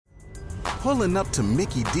Pulling up to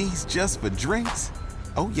Mickey D's just for drinks?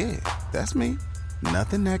 Oh yeah, that's me.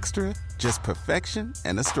 Nothing extra, just perfection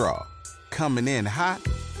and a straw. Coming in hot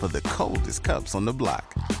for the coldest cups on the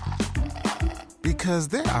block. Because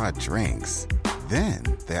there are drinks. Then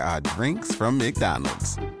there are drinks from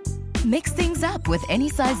McDonald's. Mix things up with any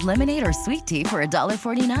size lemonade or sweet tea for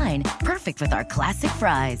 $1.49. Perfect with our classic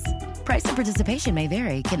fries. Price and participation may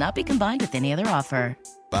vary. Cannot be combined with any other offer.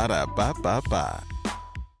 Ba-da-ba-ba-ba.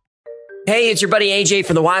 Hey, it's your buddy AJ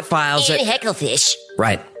from the Y-Files. And Hecklefish.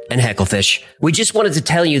 Right, and Hecklefish. We just wanted to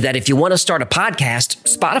tell you that if you want to start a podcast,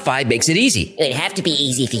 Spotify makes it easy. It'd have to be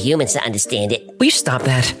easy for humans to understand it. Will you stop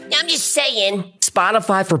that? I'm just saying.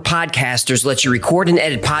 Spotify for podcasters lets you record and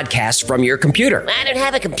edit podcasts from your computer. I don't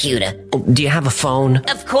have a computer. Do you have a phone?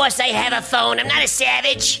 Of course I have a phone. I'm not a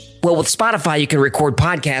savage. Well, with Spotify, you can record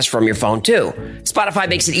podcasts from your phone, too. Spotify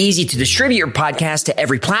makes it easy to distribute your podcast to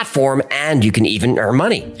every platform, and you can even earn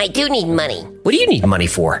money. I do need money. What do you need money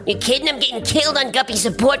for? You kidding? I'm getting killed on Guppy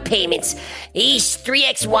support payments. These 3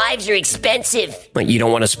 ex-wives are expensive. But you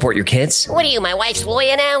don't want to support your kids? What are you, my wife's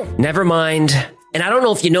lawyer now? Never mind. And I don't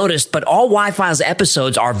know if you noticed, but all Y-Files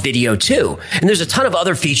episodes are video, too. And there's a ton of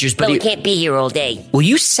other features, but we can't be here all day. Will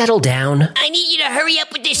you settle down? I need you to hurry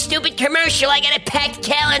up with this stupid commercial. I got a packed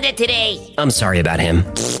calendar today. I'm sorry about him.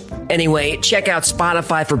 Anyway, check out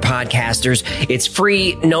Spotify for podcasters. It's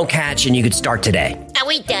free, no catch, and you can start today. Are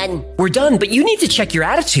we done? We're done, but you need to check your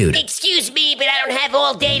attitude. Excuse me, but I don't have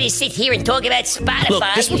all day to sit here and talk about Spotify. Look,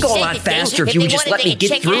 this would go a lot faster if you would just let me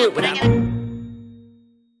get through it without...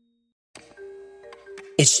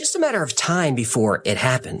 It's just a matter of time before it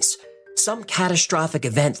happens. Some catastrophic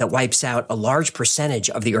event that wipes out a large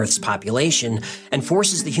percentage of the Earth's population and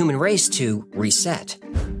forces the human race to reset.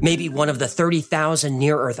 Maybe one of the 30,000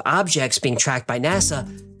 near-Earth objects being tracked by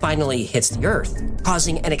NASA finally hits the Earth,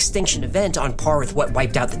 causing an extinction event on par with what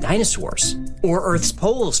wiped out the dinosaurs. Or Earth's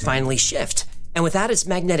poles finally shift, and without its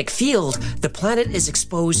magnetic field, the planet is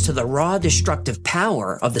exposed to the raw destructive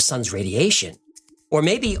power of the sun's radiation. Or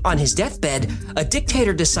maybe on his deathbed, a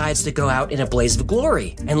dictator decides to go out in a blaze of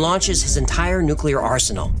glory and launches his entire nuclear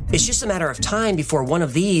arsenal. It's just a matter of time before one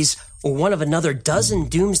of these or one of another dozen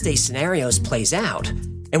doomsday scenarios plays out.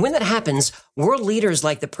 And when that happens, world leaders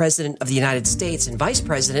like the President of the United States and Vice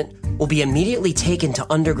President will be immediately taken to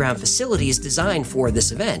underground facilities designed for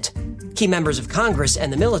this event. Key members of Congress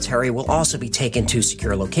and the military will also be taken to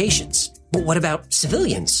secure locations. But what about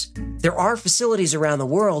civilians? There are facilities around the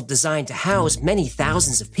world designed to house many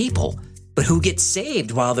thousands of people. But who gets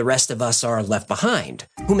saved while the rest of us are left behind?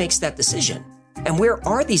 Who makes that decision? And where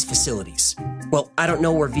are these facilities? Well, I don't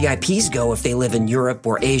know where VIPs go if they live in Europe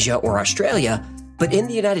or Asia or Australia, but in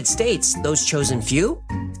the United States, those chosen few,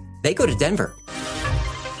 they go to Denver.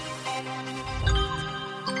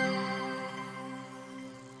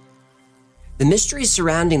 The mysteries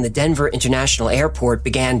surrounding the Denver International Airport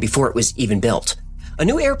began before it was even built. A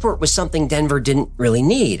new airport was something Denver didn't really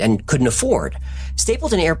need and couldn't afford.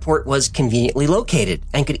 Stapleton Airport was conveniently located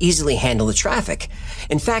and could easily handle the traffic.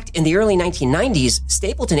 In fact, in the early 1990s,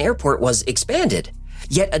 Stapleton Airport was expanded.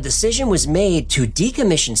 Yet a decision was made to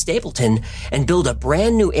decommission Stapleton and build a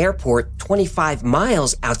brand new airport 25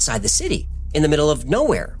 miles outside the city, in the middle of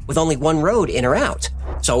nowhere, with only one road in or out.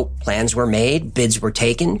 So plans were made, bids were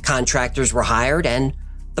taken, contractors were hired, and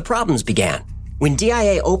the problems began. When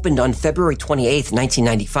DIA opened on February 28,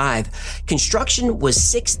 1995, construction was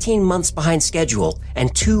 16 months behind schedule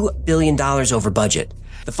and $2 billion over budget.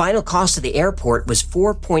 The final cost of the airport was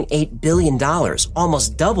 $4.8 billion,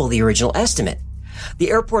 almost double the original estimate.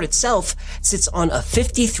 The airport itself sits on a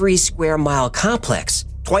 53 square mile complex,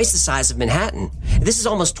 twice the size of Manhattan. This is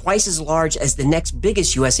almost twice as large as the next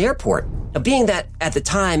biggest U.S. airport. Now, being that at the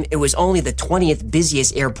time it was only the 20th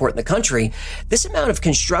busiest airport in the country, this amount of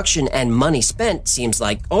construction and money spent seems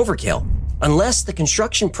like overkill, unless the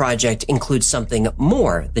construction project includes something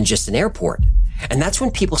more than just an airport. And that's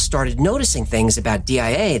when people started noticing things about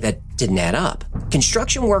DIA that didn't add up.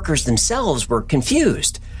 Construction workers themselves were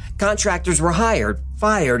confused. Contractors were hired,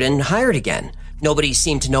 fired, and hired again. Nobody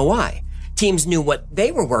seemed to know why. Teams knew what they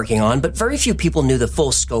were working on, but very few people knew the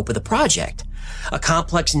full scope of the project. A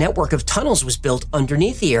complex network of tunnels was built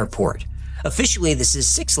underneath the airport. Officially, this is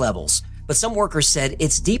 6 levels, but some workers said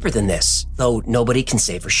it's deeper than this, though nobody can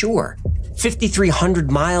say for sure. 5,300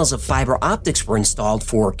 miles of fiber optics were installed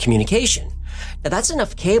for communication. Now, that's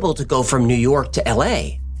enough cable to go from New York to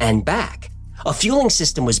LA and back. A fueling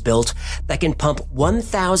system was built that can pump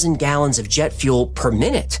 1,000 gallons of jet fuel per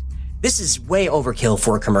minute. This is way overkill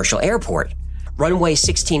for a commercial airport. Runway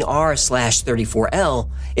 16R/34L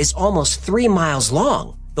is almost 3 miles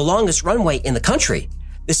long, the longest runway in the country.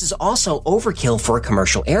 This is also overkill for a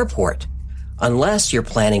commercial airport. unless you're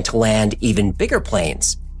planning to land even bigger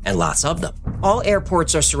planes, and lots of them. All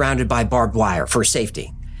airports are surrounded by barbed wire for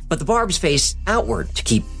safety, but the barbs face outward to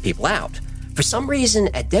keep people out. For some reason,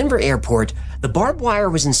 at Denver Airport, the barbed wire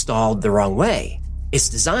was installed the wrong way. It's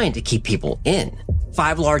designed to keep people in.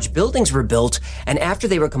 5 large buildings were built, and after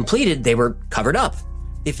they were completed, they were covered up.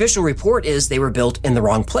 The official report is they were built in the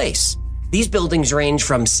wrong place. These buildings range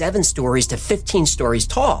from 7 stories to 15 stories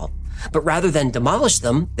tall, but rather than demolish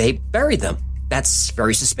them, they buried them. That's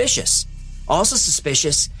very suspicious. Also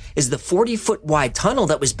suspicious is the 40-foot wide tunnel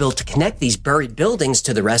that was built to connect these buried buildings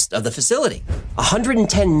to the rest of the facility.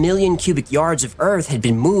 110 million cubic yards of earth had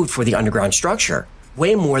been moved for the underground structure,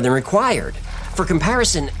 way more than required. For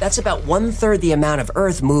comparison, that's about 1/3 the amount of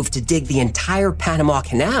earth moved to dig the entire Panama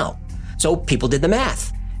Canal. So people did the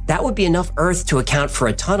math. That would be enough earth to account for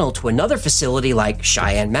a tunnel to another facility like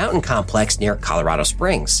Cheyenne Mountain Complex near Colorado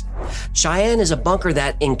Springs. Cheyenne is a bunker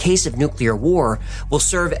that, in case of nuclear war, will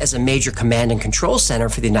serve as a major command and control center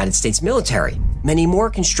for the United States military. Many more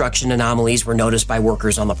construction anomalies were noticed by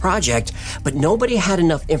workers on the project, but nobody had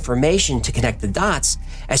enough information to connect the dots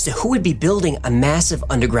as to who would be building a massive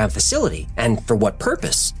underground facility and for what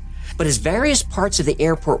purpose. But as various parts of the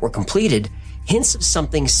airport were completed, hints of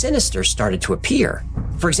something sinister started to appear.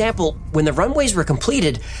 For example, when the runways were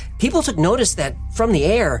completed, people took notice that, from the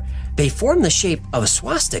air, they formed the shape of a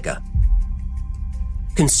swastika.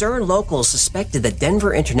 Concerned locals suspected that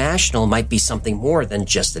Denver International might be something more than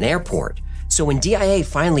just an airport. So when DIA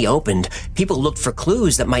finally opened, people looked for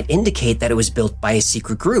clues that might indicate that it was built by a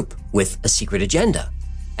secret group with a secret agenda.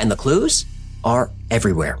 And the clues are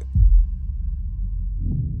everywhere.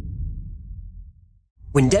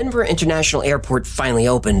 When Denver International Airport finally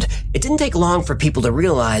opened, it didn't take long for people to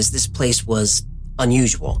realize this place was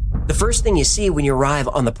unusual. The first thing you see when you arrive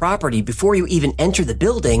on the property before you even enter the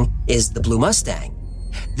building is the Blue Mustang.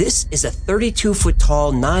 This is a 32-foot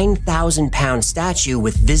tall, 9,000-pound statue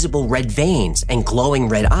with visible red veins and glowing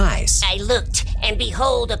red eyes. I looked, and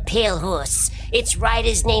behold a pale horse. Its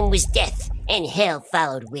rider's name was Death, and hell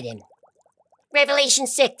followed with him. Revelation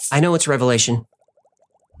 6. I know it's Revelation.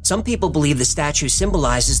 Some people believe the statue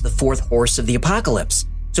symbolizes the 4th horse of the apocalypse,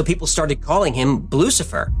 so people started calling him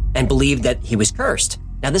Blucifer and believed that he was cursed.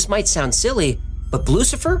 Now this might sound silly, but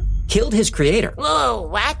Blucifer killed his creator. Whoa,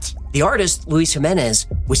 what? The artist, Luis Jimenez,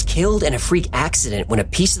 was killed in a freak accident when a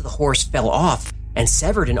piece of the horse fell off and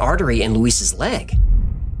severed an artery in Luis's leg.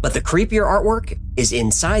 But the creepier artwork is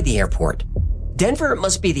inside the airport. Denver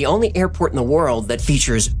must be the only airport in the world that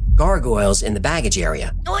features gargoyles in the baggage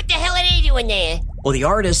area. What the hell are they doing there? Well, the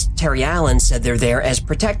artist, Terry Allen, said they're there as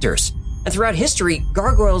protectors. And throughout history,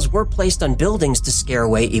 gargoyles were placed on buildings to scare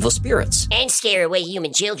away evil spirits. And scare away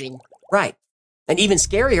human children. Right. And even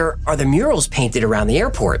scarier are the murals painted around the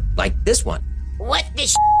airport, like this one. What the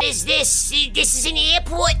is this? This is in the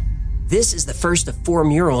airport? This is the first of 4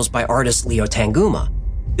 murals by artist Leo Tanguma.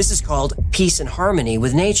 This is called Peace and Harmony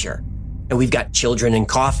with Nature. And we've got children in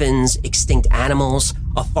coffins, extinct animals,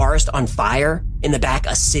 a forest on fire, in the back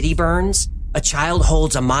a city burns. A child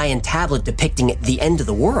holds a Mayan tablet depicting the end of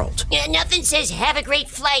the world. Yeah, nothing says have a great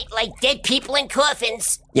flight like dead people in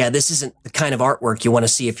coffins. Yeah, this isn't the kind of artwork you want to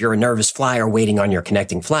see if you're a nervous flyer waiting on your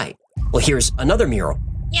connecting flight. Well, here's another mural.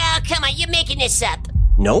 Yeah, come on, you're making this up.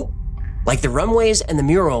 Nope. Like the runways and the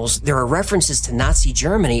murals, there are references to Nazi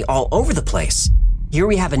Germany all over the place. Here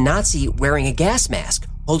we have a Nazi wearing a gas mask,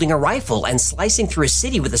 holding a rifle and slicing through a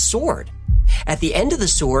city with a sword. At the end of the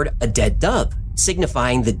sword, a dead dove,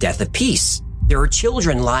 signifying the death of peace. There are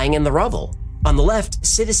children lying in the rubble. On the left,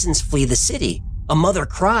 citizens flee the city. A mother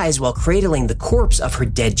cries while cradling the corpse of her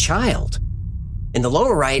dead child. In the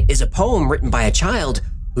lower right is a poem written by a child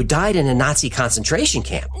who died in a Nazi concentration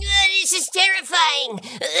camp. This is terrifying.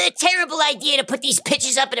 A terrible idea to put these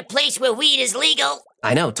pictures up in a place where weed is legal.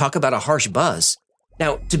 I know, talk about a harsh buzz.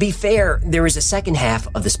 Now, to be fair, there is a second half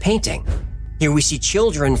of this painting. Here we see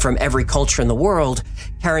children from every culture in the world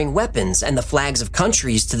carrying weapons and the flags of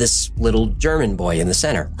countries to this little German boy in the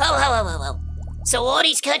center. Ho. So all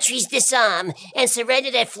these countries disarm and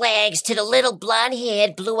surrender their flags to the little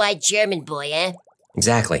blonde-haired, blue-eyed German boy, eh?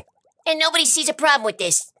 Exactly. And nobody sees a problem with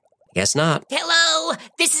this. Guess not. Hello,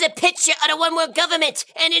 this is a picture of the one-world government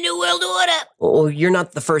and a new world order. Well, you're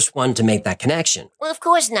not the first one to make that connection. Well, of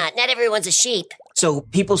course not. Not everyone's a sheep. So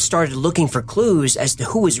people started looking for clues as to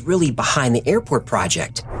who was really behind the airport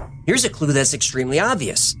project. Here's a clue that's extremely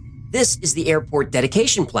obvious. This is the airport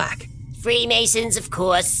dedication plaque. Freemasons, of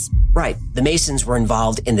course. Right, the Masons were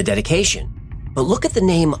involved in the dedication. But look at the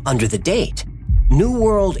name under the date. New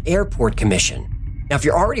World Airport Commission. Now, if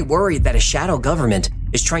you're already worried that a shadow government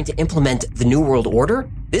is trying to implement the New World Order,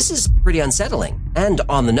 this is pretty unsettling and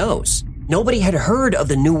on the nose. Nobody had heard of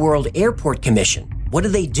the New World Airport Commission. What do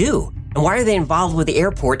they do? And why are they involved with the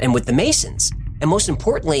airport and with the Masons? And most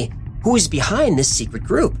importantly, who is behind this secret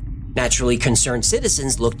group? Naturally, concerned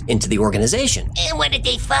citizens looked into the organization. And what did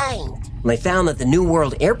they find? And they found that the New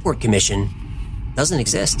World Airport Commission doesn't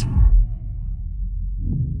exist.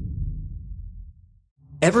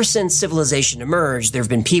 Ever since civilization emerged, there have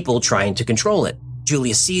been people trying to control it.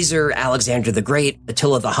 Julius Caesar, Alexander the Great,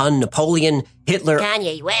 Attila the Hun, Napoleon, Hitler.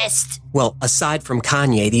 Kanye West. Well, aside from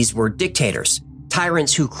Kanye, these were dictators,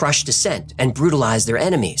 tyrants who crushed dissent and brutalized their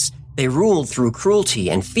enemies. They ruled through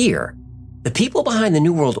cruelty and fear. The people behind the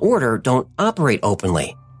New World Order don't operate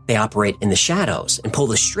openly. They operate in the shadows and pull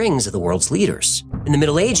the strings of the world's leaders. In the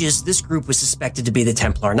Middle Ages, this group was suspected to be the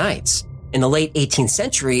Templar Knights. In the late 18th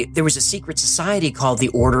century, there was a secret society called the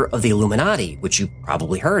Order of the Illuminati, which you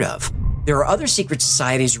probably heard of. There are other secret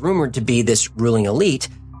societies rumored to be this ruling elite,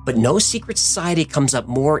 but no secret society comes up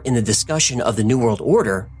more in the discussion of the New World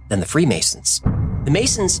Order than the Freemasons. The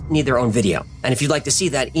Masons need their own video, and if you'd like to see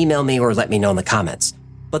that, email me or let me know in the comments.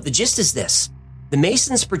 But the gist is this. The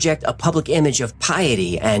Masons project a public image of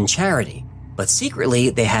piety and charity, but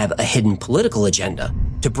secretly they have a hidden political agenda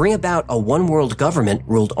to bring about a one-world government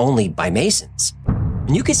ruled only by Masons.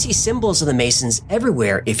 And you can see symbols of the Masons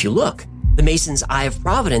everywhere if you look. The Masons' Eye of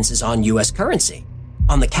Providence is on U.S. currency.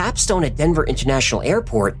 On the capstone at Denver International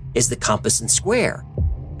Airport is the compass and square.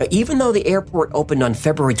 Now, even though the airport opened on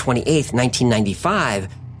February 28, 1995,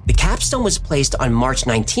 the capstone was placed on March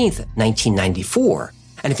 19, 1994.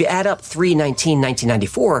 And if you add up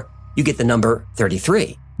 3/19/1994, you get the number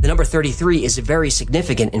 33. The number 33 is very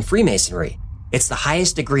significant in Freemasonry. It's the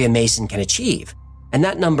highest degree a Mason can achieve. And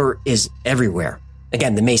that number is everywhere.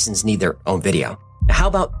 Again, the Masons need their own video. Now, how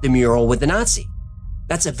about the mural with the Nazi?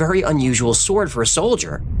 That's a very unusual sword for a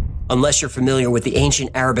soldier, unless you're familiar with the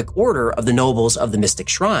ancient Arabic order of the Nobles of the Mystic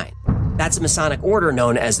Shrine. That's a Masonic order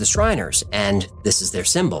known as the Shriners, and this is their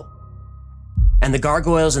symbol. And the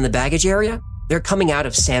gargoyles in the baggage area? They're coming out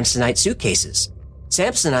of Samsonite suitcases.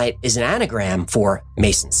 Samsonite is an anagram for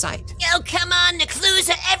Mason site. Oh, come on, the clues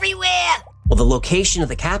are everywhere. Well, the location of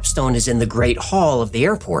the capstone is in the Great Hall of the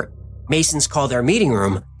airport. Masons call their meeting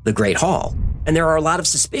room the Great Hall. And there are a lot of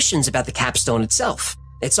suspicions about the capstone itself.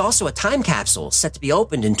 It's also a time capsule set to be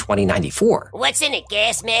opened in 2094. What's in it,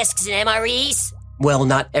 gas masks and MREs? Well,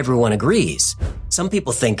 not everyone agrees. Some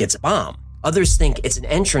people think it's a bomb. Others think it's an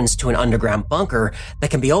entrance to an underground bunker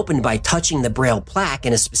that can be opened by touching the Braille plaque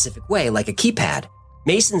in a specific way, like a keypad.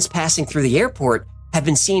 Masons passing through the airport have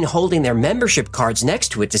been seen holding their membership cards next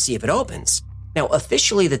to it to see if it opens. Now,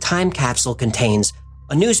 officially, the time capsule contains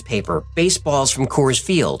a newspaper, baseballs from Coors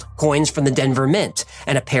Field, coins from the Denver Mint,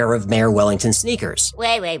 and a pair of Mayor Wellington sneakers.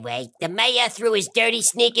 Wait. The mayor threw his dirty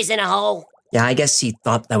sneakers in a hole? Yeah, I guess he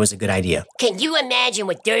thought that was a good idea. Can you imagine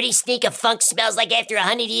what dirty sneaker funk smells like after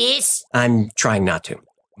 100 years? I'm trying not to.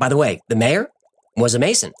 By the way, the mayor was a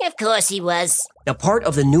Mason. Of course he was. Now, part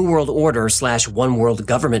of the New World Order / One World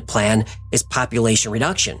Government plan is population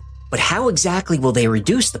reduction. But how exactly will they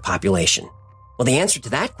reduce the population? Well, the answer to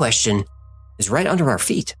that question is right under our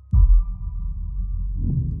feet.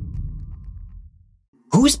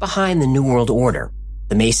 Who's behind the New World Order?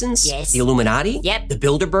 The Masons? Yes. The Illuminati? Yep. The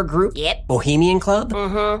Bilderberg Group? Yep. Bohemian Club?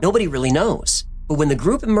 Mm-hmm. Nobody really knows. But when the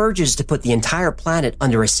group emerges to put the entire planet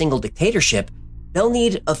under a single dictatorship, they'll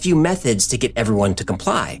need a few methods to get everyone to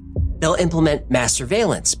comply. They'll implement mass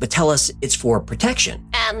surveillance, but tell us it's for protection.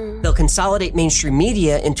 They'll consolidate mainstream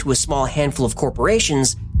media into a small handful of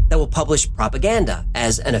corporations that will publish propaganda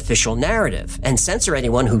as an official narrative and censor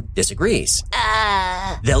anyone who disagrees.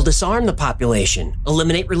 They'll disarm the population,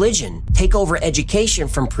 eliminate religion, take over education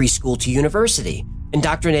from preschool to university,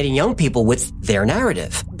 indoctrinating young people with their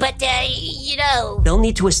narrative. But, They'll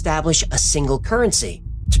need to establish a single currency.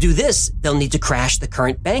 To do this, they'll need to crash the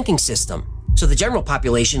current banking system, so the general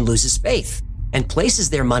population loses faith and places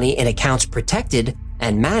their money in accounts protected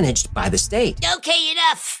and managed by the state. Okay,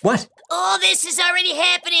 enough. What? All this is already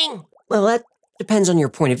happening. Well, that depends on your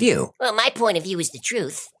point of view. Well, my point of view is the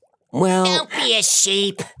truth. Well, Don't be a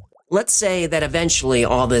sheep. let's say that eventually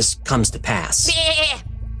all this comes to pass.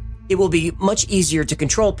 It will be much easier to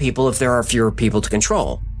control people if there are fewer people to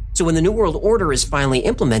control. So when the New World Order is finally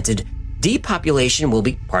implemented, depopulation will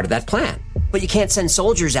be part of that plan. But you can't send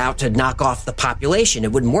soldiers out to knock off the population.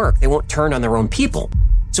 It wouldn't work. They won't turn on their own people.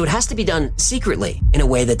 So it has to be done secretly in a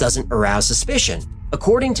way that doesn't arouse suspicion.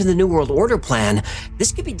 According to the New World Order plan,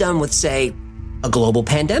 this could be done with, say, a global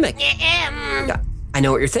pandemic. I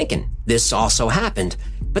know what you're thinking. This also happened,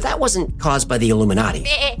 but that wasn't caused by the Illuminati.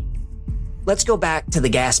 Let's go back to the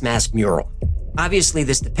gas mask mural. Obviously,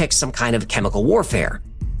 this depicts some kind of chemical warfare.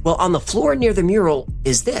 Well, on the floor near the mural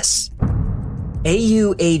is this.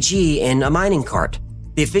 AUAG in a mining cart.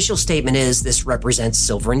 The official statement is this represents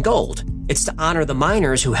silver and gold. It's to honor the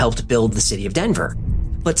miners who helped build the city of Denver.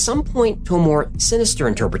 But some point to a more sinister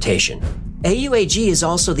interpretation. AUAG is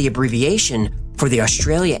also the abbreviation for the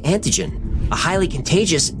Australia antigen, a highly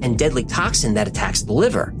contagious and deadly toxin that attacks the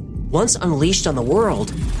liver. Once unleashed on the world,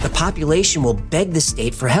 the population will beg the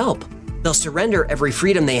state for help. They'll surrender every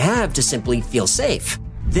freedom they have to simply feel safe.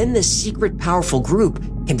 Then this secret powerful group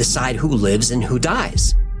can decide who lives and who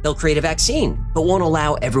dies. They'll create a vaccine, but won't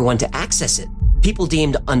allow everyone to access it. People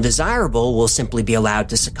deemed undesirable will simply be allowed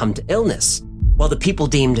to succumb to illness, while the people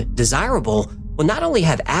deemed desirable will not only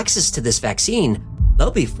have access to this vaccine, they'll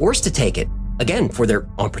be forced to take it, again, for their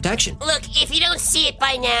own protection. Look, if you don't see it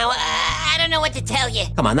by now, I don't know what to tell you.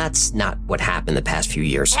 Come on, that's not what happened the past few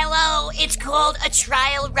years. Hello, it's called a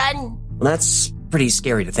trial run. Well, that's pretty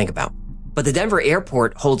scary to think about. But the Denver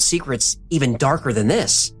airport holds secrets even darker than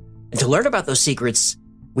this. And to learn about those secrets,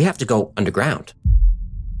 we have to go underground.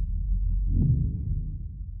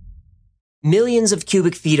 Millions of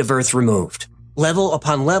cubic feet of earth removed. Level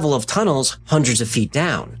upon level of tunnels hundreds of feet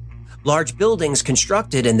down. Large buildings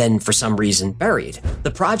constructed and then for some reason buried.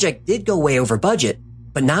 The project did go way over budget,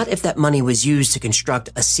 but not if that money was used to construct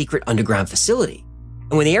a secret underground facility.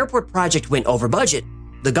 And when the airport project went over budget,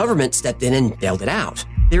 the government stepped in and bailed it out.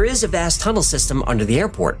 There is a vast tunnel system under the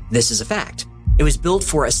airport. This is a fact. It was built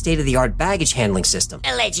for a state-of-the-art baggage handling system.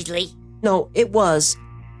 Allegedly. No, it was.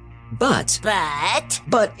 But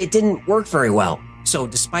it didn't work very well. So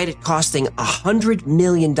despite it costing $100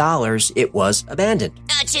 million, it was abandoned.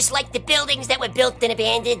 Just like the buildings that were built and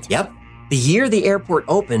abandoned? Yep. The year the airport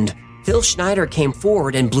opened, Phil Schneider came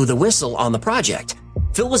forward and blew the whistle on the project.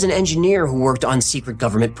 Phil was an engineer who worked on secret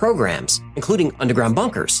government programs, including underground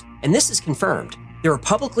bunkers. And this is confirmed. There are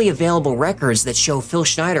publicly available records that show Phil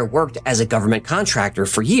Schneider worked as a government contractor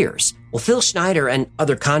for years. Well, Phil Schneider and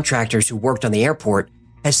other contractors who worked on the airport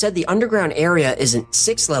have said the underground area isn't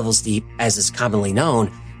 6 levels deep, as is commonly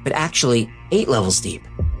known, but actually 8 levels deep.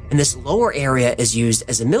 And this lower area is used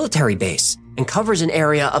as a military base and covers an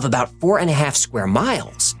area of about 4.5 square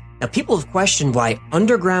miles. Now, people have questioned why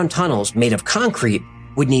underground tunnels made of concrete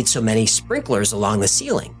would need so many sprinklers along the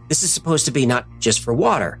ceiling. This is supposed to be not just for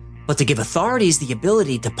water, but to give authorities the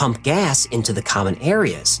ability to pump gas into the common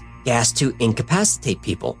areas, gas to incapacitate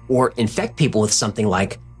people or infect people with something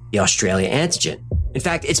like the Australia antigen. In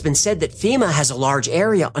fact, it's been said that FEMA has a large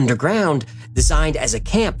area underground designed as a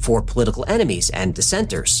camp for political enemies and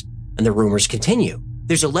dissenters. And the rumors continue.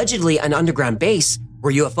 There's allegedly an underground base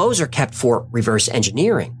where UFOs are kept for reverse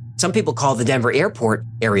engineering. Some people call the Denver airport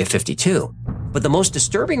Area 52. But the most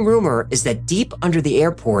disturbing rumor is that deep under the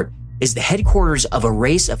airport is the headquarters of a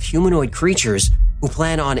race of humanoid creatures who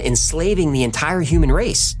plan on enslaving the entire human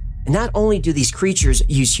race. And not only do these creatures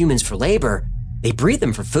use humans for labor, they breed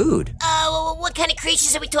them for food. What kind of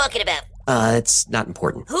creatures are we talking about? It's not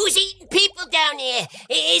important. Who's eating people down there?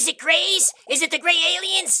 Is it Greys? Is it the Grey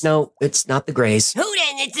aliens? No, it's not the Greys. Who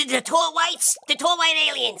then? The tall whites? The tall white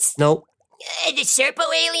aliens? No. The Serpo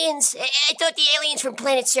aliens? I thought the aliens from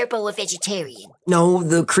planet Serpo were vegetarian. No,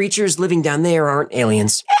 the creatures living down there aren't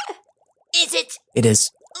aliens. Is it? It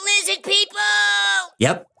is. Lizard people!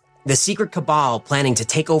 Yep. The secret cabal planning to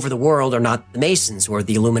take over the world are not the Masons or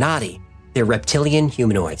the Illuminati. They're reptilian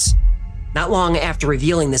humanoids. Not long after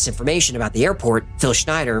revealing this information about the airport, Phil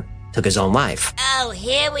Schneider took his own life. Oh,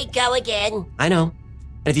 here we go again. I know.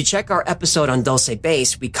 And if you check our episode on Dulce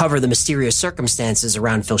Base, we cover the mysterious circumstances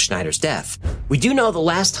around Phil Schneider's death. We do know the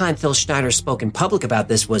last time Phil Schneider spoke in public about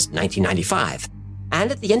this was 1995.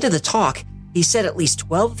 And at the end of the talk, he said at least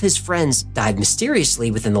 12 of his friends died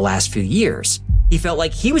mysteriously within the last few years. He felt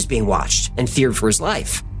like he was being watched and feared for his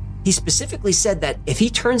life. He specifically said that if he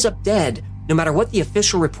turns up dead, no matter what the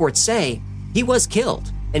official reports say, he was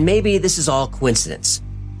killed. And maybe this is all coincidence.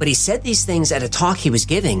 But he said these things at a talk he was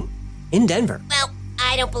giving in Denver. Well,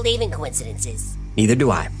 I don't believe in coincidences. Neither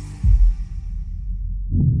do I.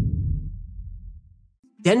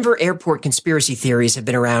 Denver airport conspiracy theories have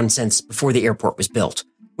been around since before the airport was built,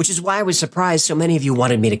 which is why I was surprised so many of you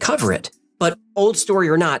wanted me to cover it. But old story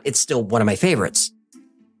or not, it's still one of my favorites.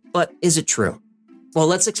 But is it true? Well,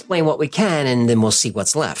 let's explain what we can and then we'll see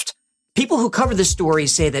what's left. People who cover the story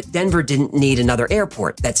say that Denver didn't need another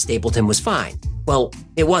airport, that Stapleton was fine. Well,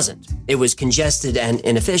 it wasn't. It was congested and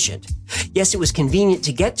inefficient. Yes, it was convenient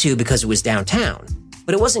to get to because it was downtown,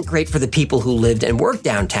 but it wasn't great for the people who lived and worked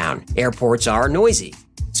downtown. Airports are noisy.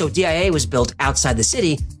 So DIA was built outside the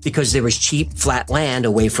city because there was cheap, flat land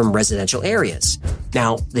away from residential areas.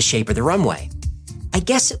 Now, the shape of the runway. I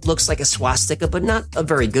guess it looks like a swastika, but not a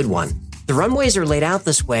very good one. The runways are laid out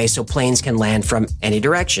this way so planes can land from any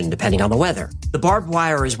direction, depending on the weather. The barbed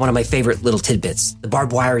wire is one of my favorite little tidbits. The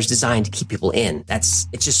barbed wire is designed to keep people in. It's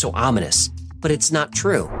just so ominous. But it's not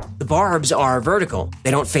true. The barbs are vertical.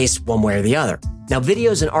 They don't face one way or the other. Now,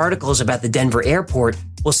 videos and articles about the Denver airport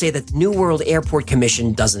will say that the New World Airport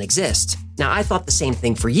Commission doesn't exist. Now, I thought the same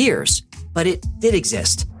thing for years, but it did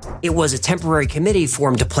exist. It was a temporary committee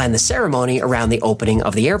formed to plan the ceremony around the opening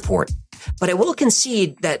of the airport. But I will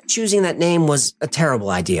concede that choosing that name was a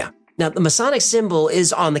terrible idea. Now, the Masonic symbol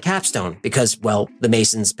is on the capstone because, well, the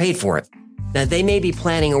Masons paid for it. Now, they may be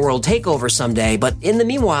planning a world takeover someday, but in the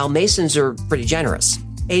meanwhile, Masons are pretty generous.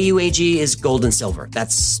 AUAG is gold and silver.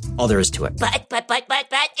 That's all there is to it. But,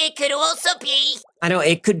 it could also be... I know,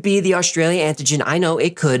 it could be the Australia antigen. I know,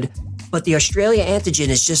 it could. But the Australia antigen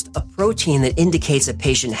is just a protein that indicates a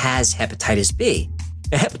patient has hepatitis B.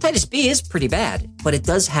 Now, hepatitis B is pretty bad, but it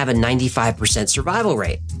does have a 95% survival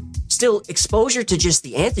rate. Still, exposure to just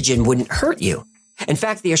the antigen wouldn't hurt you. In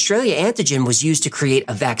fact, the Australia antigen was used to create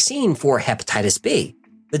a vaccine for hepatitis B.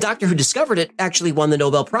 The doctor who discovered it actually won the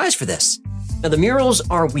Nobel Prize for this. Now, the murals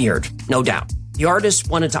are weird, no doubt. The artist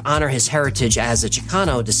wanted to honor his heritage as a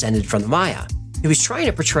Chicano descended from the Maya. He was trying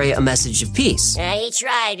to portray a message of peace. He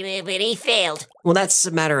tried, but he failed. Well, that's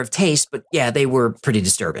a matter of taste, but yeah, they were pretty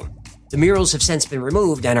disturbing. The murals have since been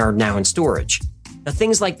removed and are now in storage. Now,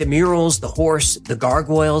 things like the murals, the horse, the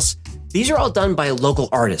gargoyles, these are all done by local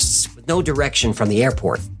artists with no direction from the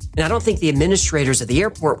airport. And I don't think the administrators of the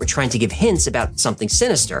airport were trying to give hints about something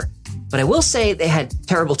sinister, but I will say they had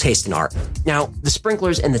terrible taste in art. Now, the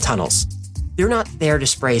sprinklers in the tunnels, they're not there to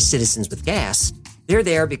spray citizens with gas. They're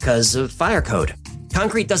there because of fire code.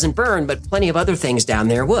 Concrete doesn't burn, but plenty of other things down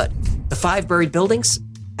there would. The 5 buried buildings,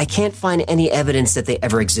 I can't find any evidence that they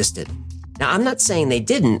ever existed. Now, I'm not saying they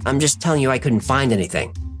didn't, I'm just telling you I couldn't find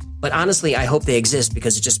anything. But honestly, I hope they exist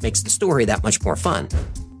because it just makes the story that much more fun.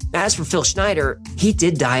 As for Phil Schneider, he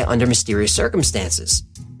did die under mysterious circumstances.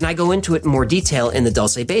 And I go into it in more detail in the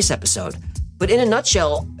Dulce Base episode. But in a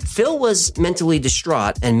nutshell, Phil was mentally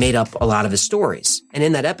distraught and made up a lot of his stories. And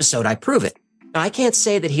in that episode, I prove it. Now, I can't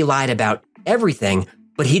say that he lied about everything,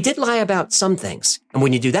 but he did lie about some things. And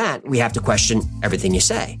when you do that, we have to question everything you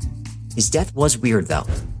say. His death was weird, though.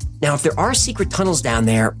 Now, if there are secret tunnels down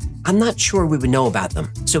there, I'm not sure we would know about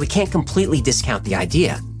them, so we can't completely discount the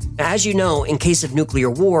idea. As you know, in case of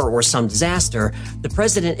nuclear war or some disaster, the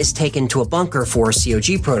president is taken to a bunker for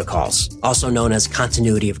COG protocols, also known as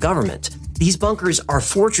continuity of government. These bunkers are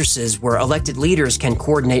fortresses where elected leaders can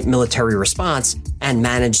coordinate military response and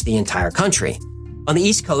manage the entire country. On the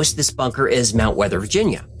East Coast, this bunker is Mount Weather,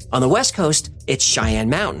 Virginia. On the West Coast, it's Cheyenne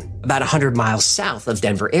Mountain, about 100 miles south of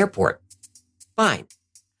Denver Airport. Fine.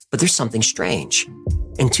 But there's something strange.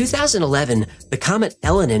 In 2011, the comet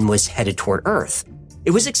Elenin was headed toward Earth.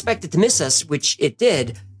 It was expected to miss us, which it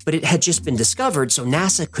did, but it had just been discovered, so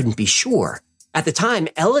NASA couldn't be sure. At the time,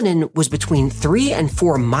 Elenin was between 3 and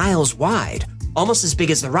 4 miles wide, almost as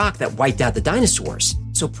big as the rock that wiped out the dinosaurs.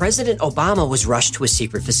 So President Obama was rushed to a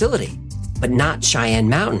secret facility, but not Cheyenne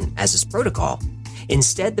Mountain as is protocol.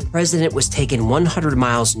 Instead, the president was taken 100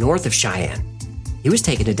 miles north of Cheyenne. He was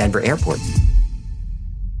taken to Denver Airport.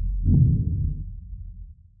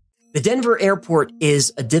 The Denver airport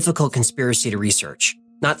is a difficult conspiracy to research.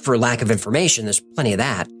 Not for lack of information, there's plenty of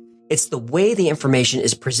that. It's the way the information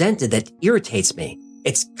is presented that irritates me.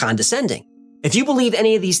 It's condescending. If you believe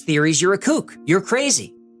any of these theories, you're a kook. You're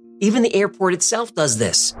crazy. Even the airport itself does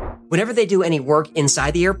this. Whenever they do any work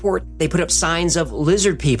inside the airport, they put up signs of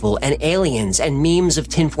lizard people and aliens and memes of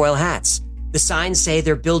tinfoil hats. The signs say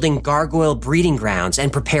they're building gargoyle breeding grounds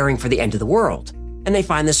and preparing for the end of the world. And they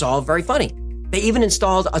find this all very funny. They even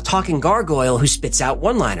installed a talking gargoyle who spits out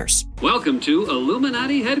one-liners. Welcome to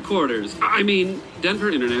Illuminati headquarters. Denver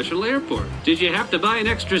International Airport. Did you have to buy an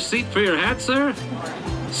extra seat for your hat, sir?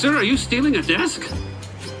 Sir, are you stealing a desk?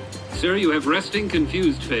 Sir, you have resting,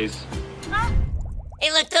 confused face.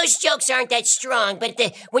 Hey, look, those jokes aren't that strong, but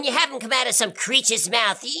when you have them come out of some creature's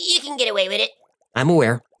mouth, you can get away with it. I'm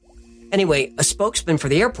aware. Anyway, a spokesman for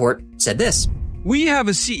the airport said this. We have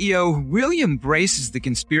a CEO who really embraces the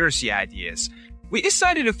conspiracy ideas. We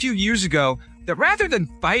decided a few years ago that rather than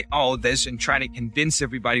fight all of this and try to convince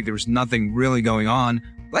everybody there was nothing really going on,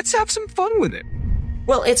 let's have some fun with it.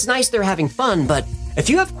 Well, it's nice they're having fun, but if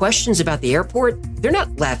you have questions about the airport, they're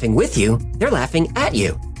not laughing with you, they're laughing at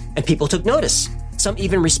you. And people took notice. Some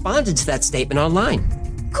even responded to that statement online.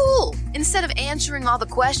 Cool! Instead of answering all the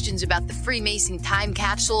questions about the Freemason time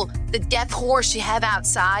capsule, the death horse you have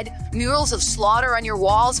outside, murals of slaughter on your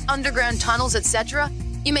walls, underground tunnels, etc.,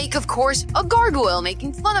 you make, of course, a gargoyle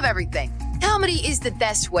making fun of everything. Comedy is the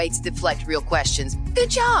best way to deflect real questions.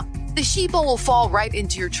 Good job! the sheeple will fall right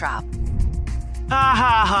into your trap. Ha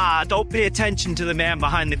ha ha, don't pay attention to the man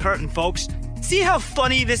behind the curtain, folks. See how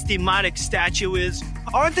funny this demonic statue is?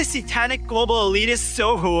 Aren't the satanic global elitists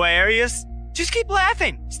so hilarious? Just keep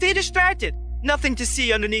laughing. Stay distracted. Nothing to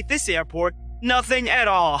see underneath this airport. Nothing at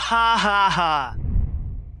all. Ha ha ha.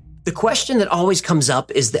 The question that always comes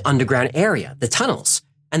up is the underground area, the tunnels.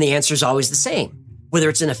 And the answer is always the same. Whether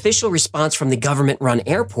it's an official response from the government-run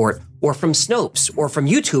airport or from Snopes or from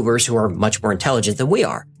YouTubers who are much more intelligent than we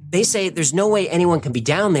are. They say there's no way anyone can be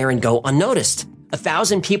down there and go unnoticed.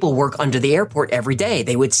 1,000 people work under the airport every day.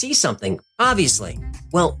 They would see something, obviously.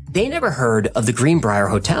 Well, they never heard of the Greenbrier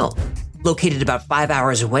Hotel, located about 5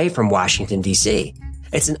 hours away from Washington, D.C.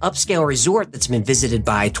 It's an upscale resort that's been visited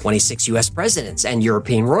by 26 U.S. presidents and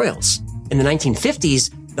European royals. In the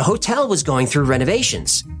 1950s, the hotel was going through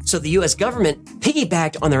renovations, so the U.S. government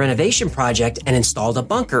piggybacked on the renovation project and installed a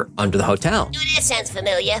bunker under the hotel. Oh, that sounds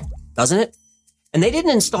familiar. Doesn't it? And they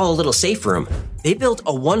didn't install a little safe room. They built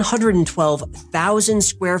a 112,000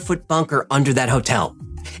 square foot bunker under that hotel.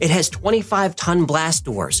 It has 25-ton blast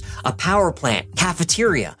doors, a power plant,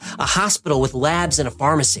 cafeteria, a hospital with labs and a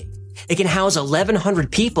pharmacy. It can house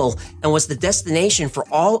 1,100 people and was the destination for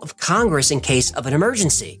all of Congress in case of an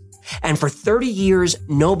emergency. And for 30 years,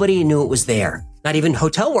 nobody knew it was there, not even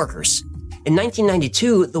hotel workers. In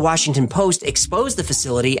 1992, the Washington Post exposed the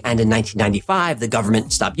facility, and in 1995, the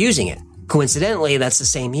government stopped using it. Coincidentally, that's the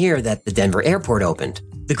same year that the Denver airport opened.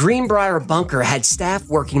 The Greenbrier bunker had staff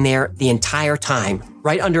working there the entire time,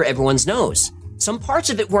 right under everyone's nose. Some parts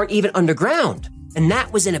of it weren't even underground, and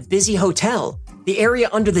that was in a busy hotel. The area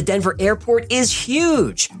under the Denver airport is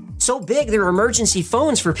huge. So big, there are emergency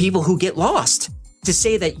phones for people who get lost. To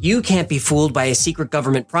say that you can't be fooled by a secret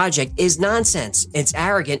government project is nonsense. It's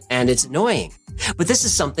arrogant and it's annoying. But this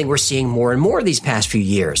is something we're seeing more and more these past few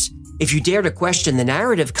years. If you dare to question the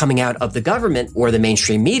narrative coming out of the government or the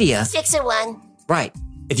mainstream media... 6 of 1. Right.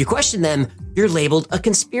 If you question them, you're labeled a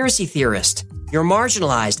conspiracy theorist. You're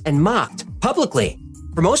marginalized and mocked publicly.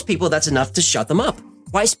 For most people, that's enough to shut them up.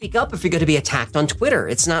 Why speak up if you're going to be attacked on Twitter?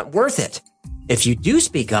 It's not worth it. If you do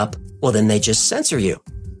speak up, well, then they just censor you.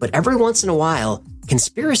 But every once in a while,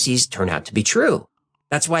 conspiracies turn out to be true.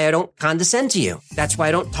 That's why I don't condescend to you. That's why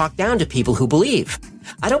I don't talk down to people who believe.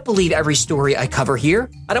 I don't believe every story I cover here.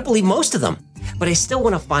 I don't believe most of them. But I still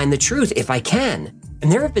want to find the truth if I can.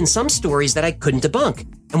 And there have been some stories that I couldn't debunk.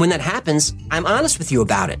 And when that happens, I'm honest with you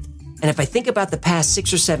about it. And if I think about the past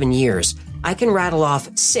 6 or 7 years, I can rattle off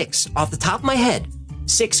 6 off the top of my head.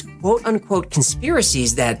 6 quote-unquote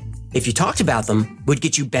conspiracies that, if you talked about them, would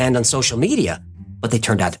get you banned on social media. But they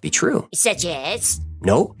turned out to be true. Such as?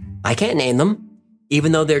 No, I can't name them.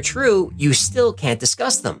 Even though they're true, you still can't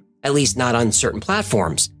discuss them, at least not on certain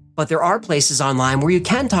platforms. But there are places online where you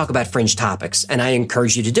can talk about fringe topics, and I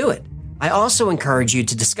encourage you to do it. I also encourage you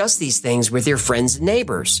to discuss these things with your friends and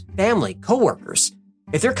neighbors, family, coworkers.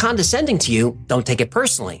 If they're condescending to you, don't take it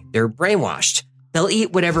personally. They're brainwashed. They'll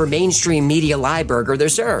eat whatever mainstream media lie burger they're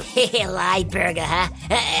served. Lie burger, huh?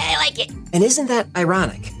 I like it. And isn't that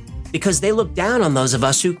ironic? Because they look down on those of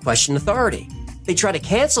us who question authority. They try to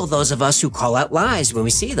cancel those of us who call out lies when we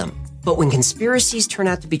see them. But when conspiracies turn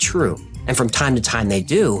out to be true, and from time to time they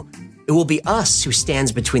do, it will be us who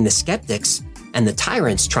stands between the skeptics and the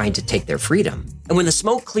tyrants trying to take their freedom. And when the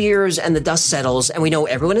smoke clears and the dust settles and we know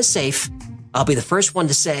everyone is safe, I'll be the first one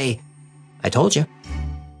to say, I told you.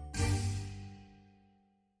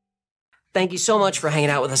 Thank you so much for hanging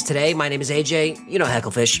out with us today. My name is AJ. You know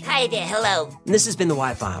Hecklefish. Hi there, hello. And this has been the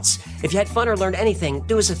Y-Files. If you had fun or learned anything,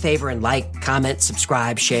 do us a favor and like, comment,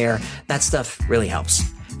 subscribe, share. That stuff really helps.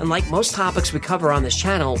 And like most topics we cover on this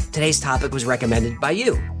channel, today's topic was recommended by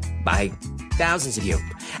you, by thousands of you.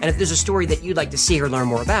 And if there's a story that you'd like to see or learn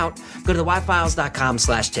more about, go to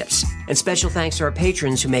theyfiles.com/tips. And special thanks to our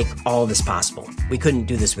patrons who make all of this possible. We couldn't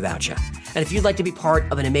do this without you. And if you'd like to be part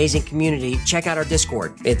of an amazing community, check out our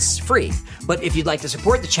Discord. It's free. But if you'd like to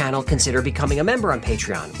support the channel, consider becoming a member on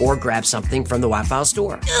Patreon or grab something from the Y-File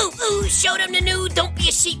store. Ooh, show them the new Don't Be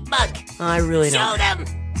a Sheep mug. I really don't. Show them.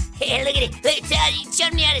 Hey, look at it. Look, show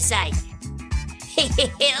them the other side. Look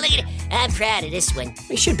at it. I'm proud of this one.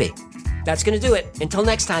 We should be. That's going to do it. Until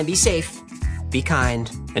next time, be safe, be kind,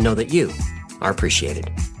 and know that you are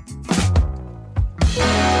appreciated.